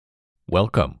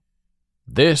Welcome.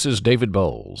 This is David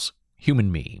Bowles,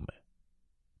 Human Meme.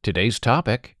 Today's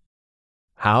topic,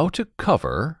 how to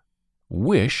cover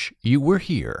Wish You Were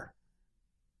Here.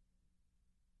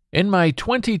 In my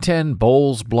 2010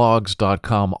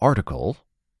 bowlesblogs.com article,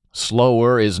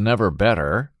 Slower is Never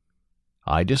Better,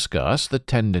 I discuss the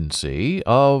tendency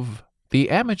of the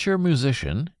amateur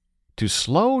musician to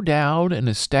slow down an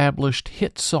established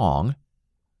hit song,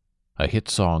 a hit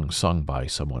song sung by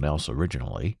someone else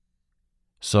originally,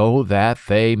 so that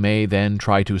they may then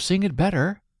try to sing it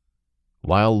better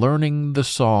while learning the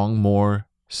song more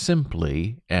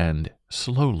simply and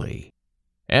slowly.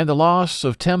 And the loss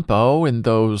of tempo in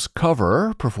those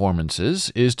cover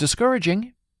performances is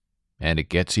discouraging, and it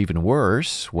gets even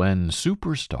worse when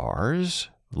superstars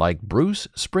like Bruce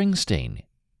Springsteen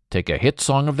take a hit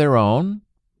song of their own,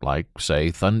 like, say,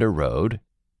 Thunder Road,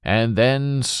 and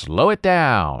then slow it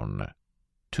down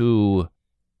to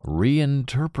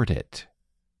reinterpret it,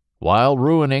 while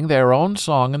ruining their own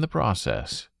song in the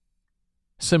process,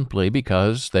 simply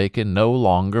because they can no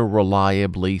longer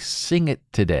reliably sing it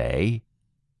today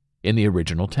in the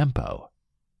original tempo.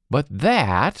 But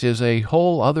that is a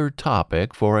whole other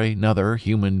topic for another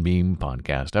Human Meme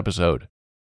podcast episode.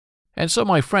 And so,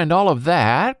 my friend, all of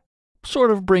that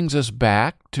sort of brings us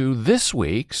back to this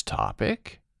week's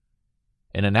topic,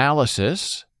 an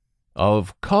analysis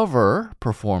of cover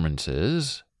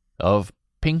performances of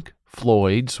Pink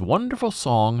Floyd's wonderful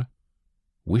song,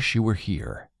 Wish You Were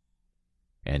Here.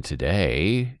 And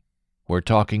today, we're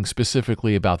talking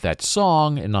specifically about that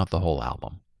song and not the whole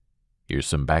album. Here's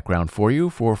some background for you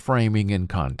for framing and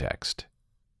context.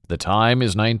 The time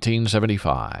is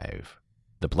 1975.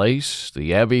 The place,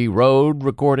 the Abbey Road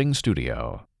Recording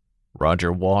Studio.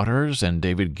 Roger Waters and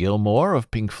David Gilmour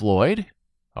of Pink Floyd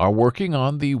are working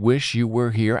on the Wish You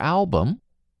Were Here album,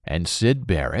 and Syd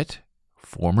Barrett,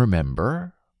 former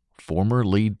member, former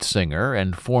lead singer,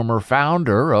 and former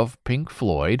founder of Pink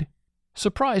Floyd,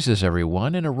 surprises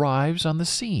everyone and arrives on the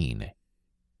scene.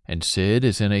 And Syd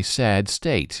is in a sad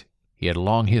state. He had a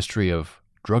long history of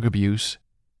drug abuse,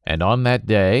 and on that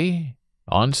day,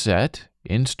 on set,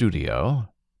 in studio,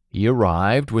 he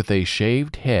arrived with a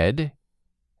shaved head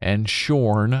and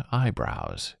shorn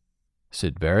eyebrows.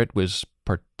 Syd Barrett was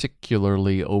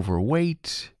particularly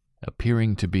overweight,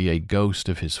 appearing to be a ghost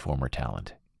of his former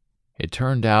talent. It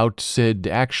turned out Syd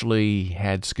actually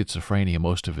had schizophrenia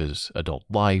most of his adult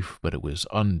life, but it was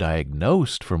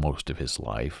undiagnosed for most of his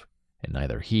life, and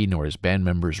neither he nor his band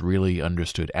members really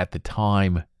understood at the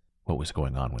time what was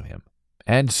going on with him.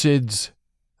 And Syd's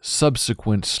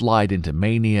subsequent slide into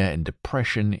mania and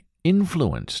depression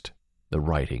influenced the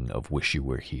writing of Wish You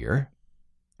Were Here,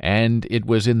 and it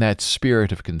was in that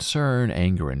spirit of concern,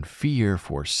 anger, and fear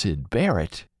for Syd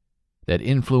Barrett that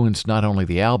influenced not only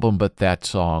the album, but that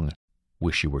song,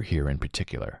 Wish You Were Here in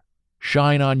particular.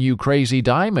 Shine On You Crazy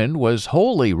Diamond was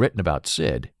wholly written about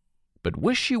Syd, but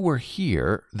Wish You Were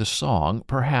Here, the song,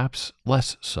 perhaps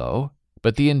less so,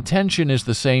 but the intention is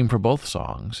the same for both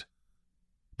songs,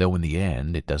 though in the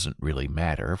end it doesn't really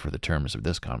matter for the terms of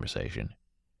this conversation.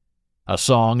 A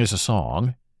song is a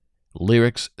song.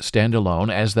 Lyrics stand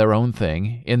alone as their own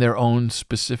thing, in their own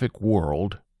specific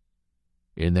world,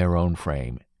 in their own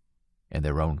frame, in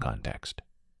their own context.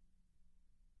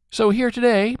 So here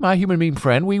today, my human meme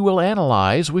friend, we will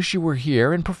analyze Wish You Were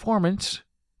Here in performance,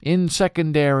 in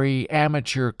secondary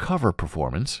amateur cover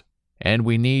performance, and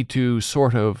we need to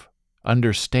sort of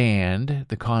understand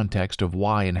the context of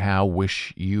why and how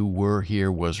Wish You Were Here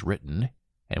was written,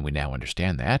 and we now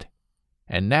understand that.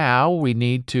 And now we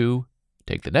need to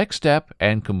take the next step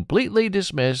and completely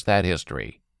dismiss that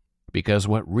history, because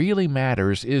what really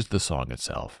matters is the song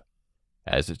itself,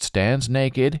 as it stands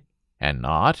naked, and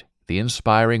not the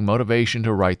inspiring motivation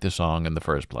to write the song in the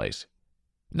first place.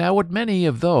 Now, what many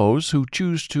of those who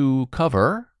choose to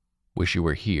cover Wish You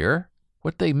Were Here,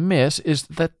 what they miss is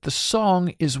that the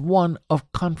song is one of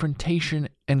confrontation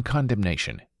and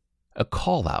condemnation, a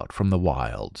call-out from the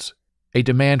wilds, a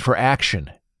demand for action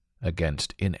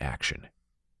against inaction.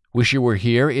 Wish You Were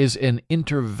Here is an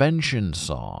intervention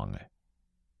song,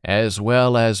 as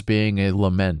well as being a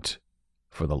lament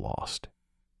for the lost.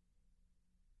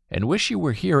 And Wish You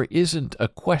Were Here isn't a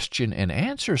question and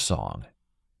answer song.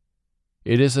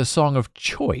 It is a song of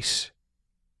choice,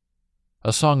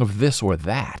 a song of this or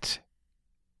that,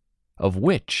 of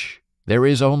which there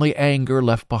is only anger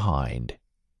left behind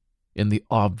in the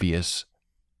obvious,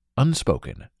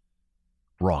 unspoken,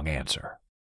 wrong answer.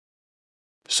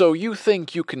 So you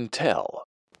think you can tell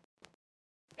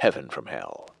heaven from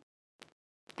hell,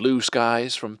 blue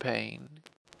skies from pain?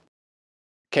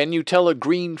 Can you tell a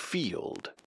green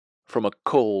field from a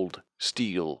cold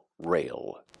steel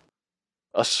rail?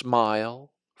 A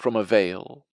smile from a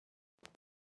veil?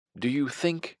 Do you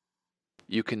think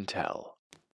you can tell?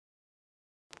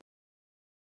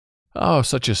 Oh,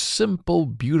 such a simple,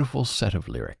 beautiful set of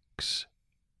lyrics.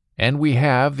 And we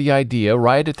have the idea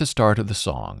right at the start of the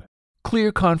song.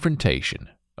 Clear confrontation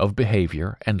of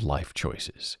behavior and life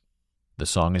choices. The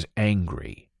song is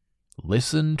angry.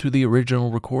 Listen to the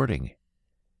original recording.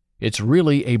 It's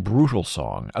really a brutal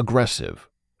song, aggressive,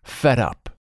 fed up.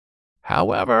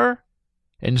 However,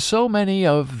 in so many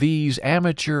of these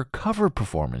amateur cover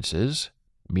performances,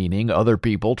 meaning other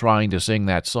people trying to sing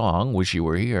that song, Wish You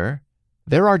Were Here,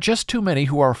 there are just too many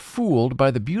who are fooled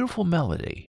by the beautiful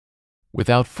melody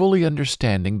without fully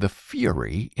understanding the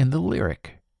fury in the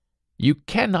lyric. You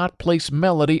cannot place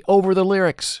melody over the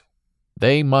lyrics.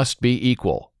 They must be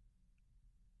equal.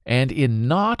 And in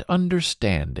not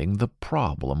understanding the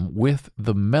problem with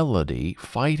the melody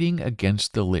fighting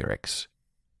against the lyrics,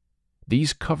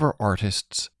 these cover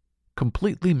artists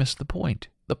completely miss the point,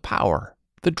 the power,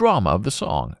 the drama of the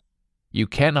song. You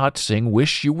cannot sing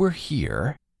Wish You Were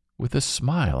Here with a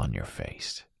smile on your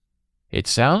face. It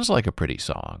sounds like a pretty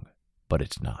song, but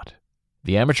it's not.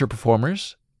 The amateur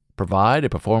performers provide a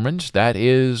performance that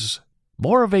is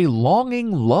more of a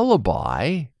longing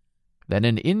lullaby than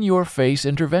an in-your-face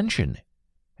intervention,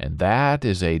 and that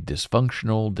is a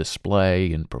dysfunctional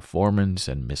display in performance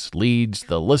and misleads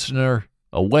the listener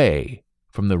away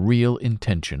from the real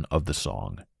intention of the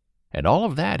song. And all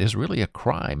of that is really a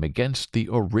crime against the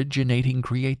originating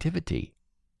creativity.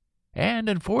 And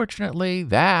unfortunately,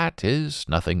 that is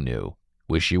nothing new.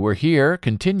 Wish You Were Here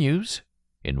continues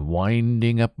in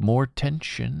winding up more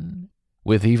tension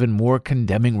with even more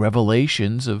condemning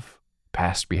revelations of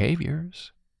past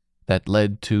behaviors that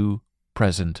led to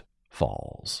present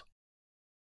falls.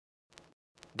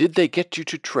 Did they get you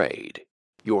to trade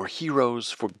your heroes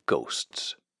for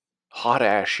ghosts, hot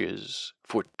ashes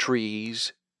for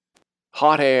trees,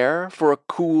 hot air for a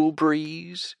cool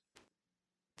breeze,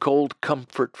 cold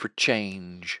comfort for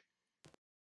change?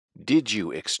 Did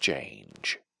you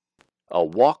exchange a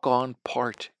walk-on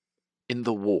part in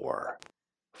the war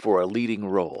for a leading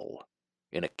role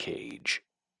in a cage?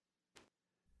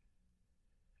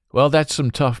 Well, that's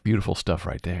some tough, beautiful stuff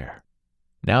right there.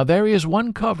 Now, there is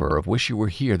one cover of Wish You Were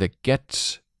Here that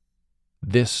gets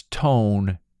this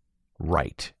tone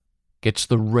right, gets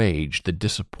the rage, the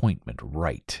disappointment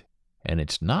right. And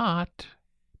it's not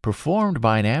performed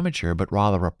by an amateur, but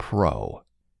rather a pro.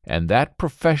 And that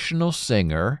professional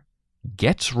singer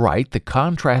gets right the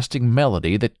contrasting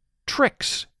melody that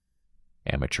tricks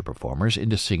amateur performers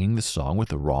into singing the song with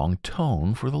the wrong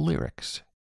tone for the lyrics.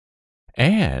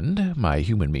 And, my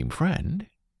human meme friend,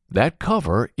 that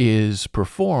cover is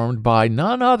performed by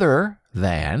none other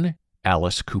than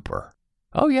Alice Cooper.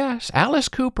 Oh yes, Alice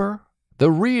Cooper, the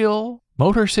real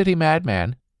Motor City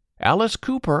Madman. Alice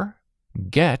Cooper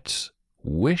gets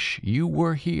Wish You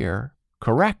Were Here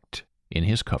correct in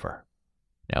his cover.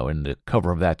 Now, in the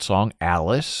cover of that song,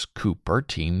 Alice Cooper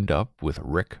teamed up with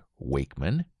Rick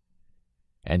Wakeman,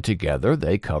 and together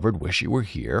they covered Wish You Were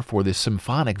Here for the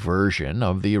symphonic version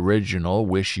of the original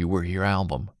Wish You Were Here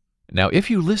album. Now, if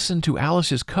you listen to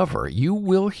Alice's cover, you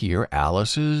will hear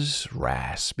Alice's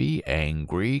raspy,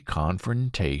 angry,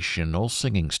 confrontational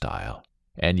singing style.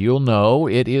 And you'll know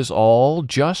it is all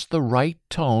just the right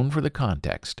tone for the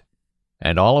context.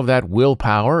 And all of that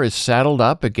willpower is saddled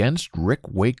up against Rick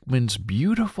Wakeman's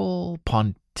beautiful,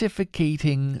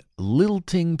 pontificating,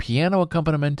 lilting piano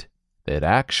accompaniment that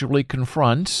actually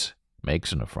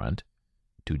makes an affront,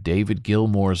 to David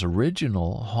Gilmour's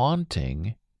original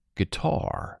haunting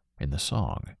guitar in the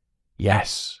song.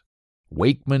 Yes,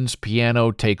 Wakeman's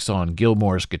piano takes on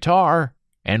Gilmour's guitar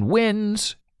and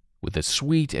wins with a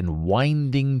sweet and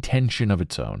winding tension of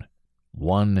its own.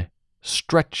 One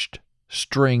stretched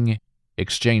string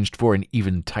exchanged for an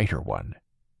even tighter one.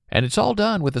 And it's all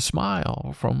done with a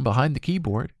smile from behind the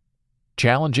keyboard,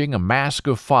 challenging a mask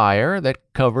of fire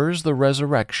that covers the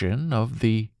resurrection of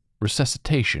the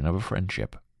resuscitation of a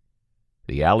friendship.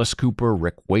 The Alice Cooper,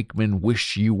 Rick Wakeman,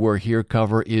 Wish You Were Here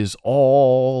cover is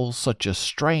all such a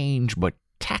strange but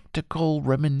tactical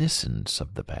reminiscence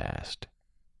of the past,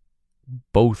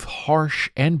 both harsh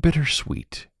and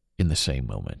bittersweet in the same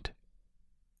moment,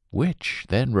 which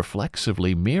then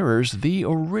reflexively mirrors the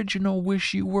original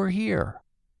Wish You Were Here.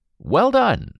 Well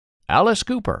done, Alice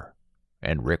Cooper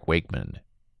and Rick Wakeman.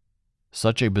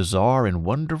 Such a bizarre and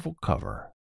wonderful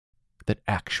cover that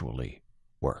actually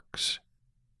works.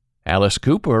 Alice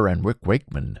Cooper and Rick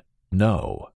Wakeman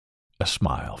know a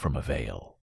smile from a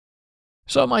veil.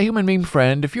 So, my human meme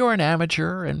friend, if you're an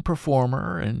amateur and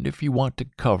performer, and if you want to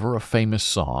cover a famous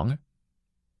song,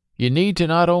 you need to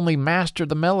not only master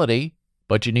the melody,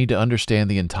 But you need to understand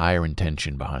the entire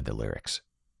intention behind the lyrics.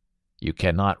 You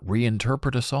cannot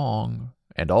reinterpret a song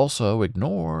and also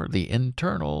ignore the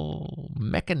internal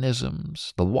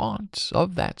mechanisms, the wants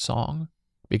of that song,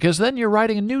 because then you're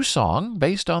writing a new song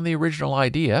based on the original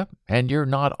idea, and you're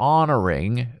not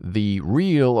honoring the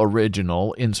real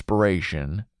original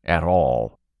inspiration at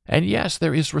all. And yes,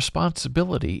 there is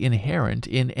responsibility inherent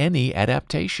in any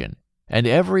adaptation, and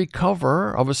every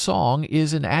cover of a song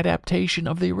is an adaptation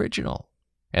of the original,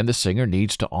 and the singer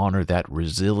needs to honor that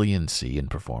resiliency in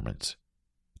performance.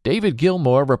 David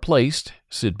Gilmour replaced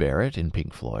Syd Barrett in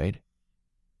Pink Floyd,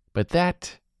 but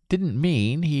that didn't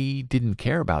mean he didn't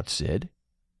care about Syd,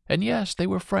 and yes, they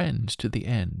were friends to the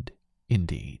end,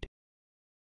 indeed.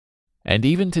 And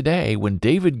even today, when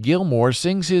David Gilmour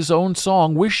sings his own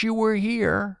song, Wish You Were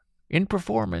Here, in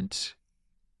performance,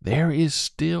 there is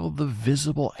still the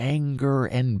visible anger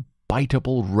and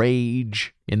biteable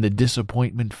rage in the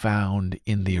disappointment found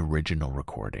in the original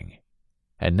recording.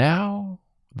 And now,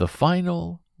 the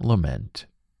final lament.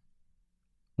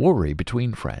 Worry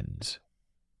between friends,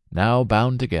 now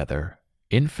bound together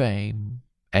in fame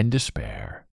and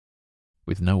despair,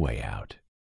 with no way out,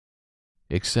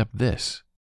 except this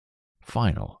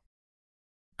final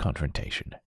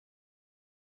confrontation.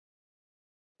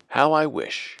 How I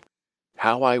wish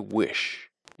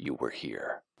you were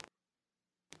here.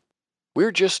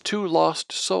 We're just two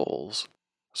lost souls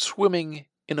swimming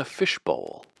in a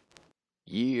fishbowl,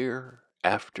 year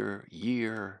after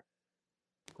year,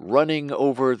 running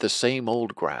over the same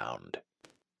old ground.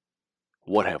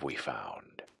 What have we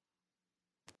found?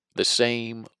 The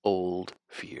same old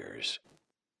fears.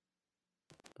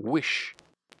 Wish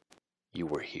you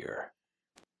were here.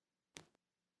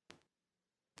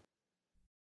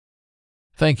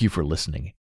 Thank you for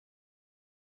listening.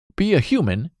 Be a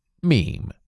human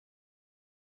meme.